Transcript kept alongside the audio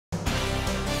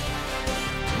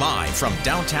Live from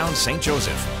downtown St.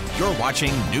 Joseph, you're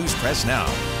watching News Press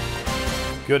Now.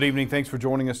 Good evening. Thanks for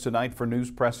joining us tonight for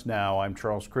News Press Now. I'm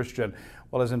Charles Christian.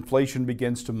 Well, as inflation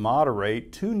begins to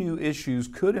moderate, two new issues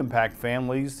could impact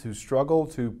families who struggle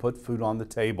to put food on the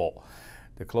table.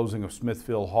 The closing of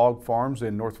Smithville hog farms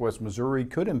in northwest Missouri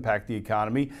could impact the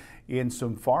economy in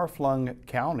some far-flung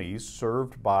counties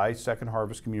served by Second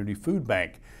Harvest Community Food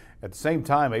Bank. At the same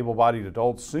time, able-bodied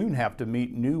adults soon have to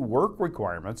meet new work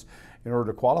requirements in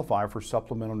order to qualify for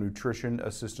Supplemental Nutrition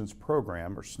Assistance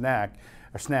Program, or SNAP,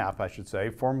 I should say,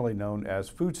 formerly known as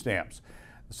food stamps.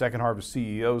 The Second Harvest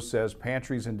CEO says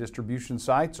pantries and distribution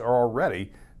sites are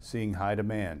already seeing high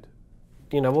demand.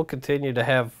 We'll continue to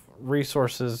have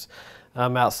resources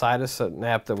outside of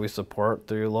SNAP that we support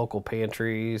through local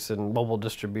pantries and mobile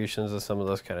distributions and some of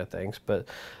those kind of things. But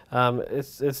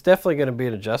it's definitely going to be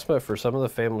an adjustment for some of the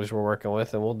families we're working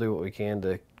with, and we'll do what we can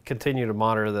to continue to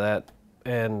monitor that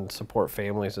and support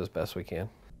families as best we can.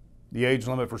 The age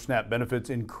limit for SNAP benefits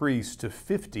increased to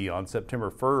 50 on September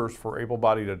 1st for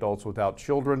able-bodied adults without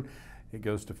children. It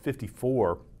goes to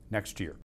 54 next year.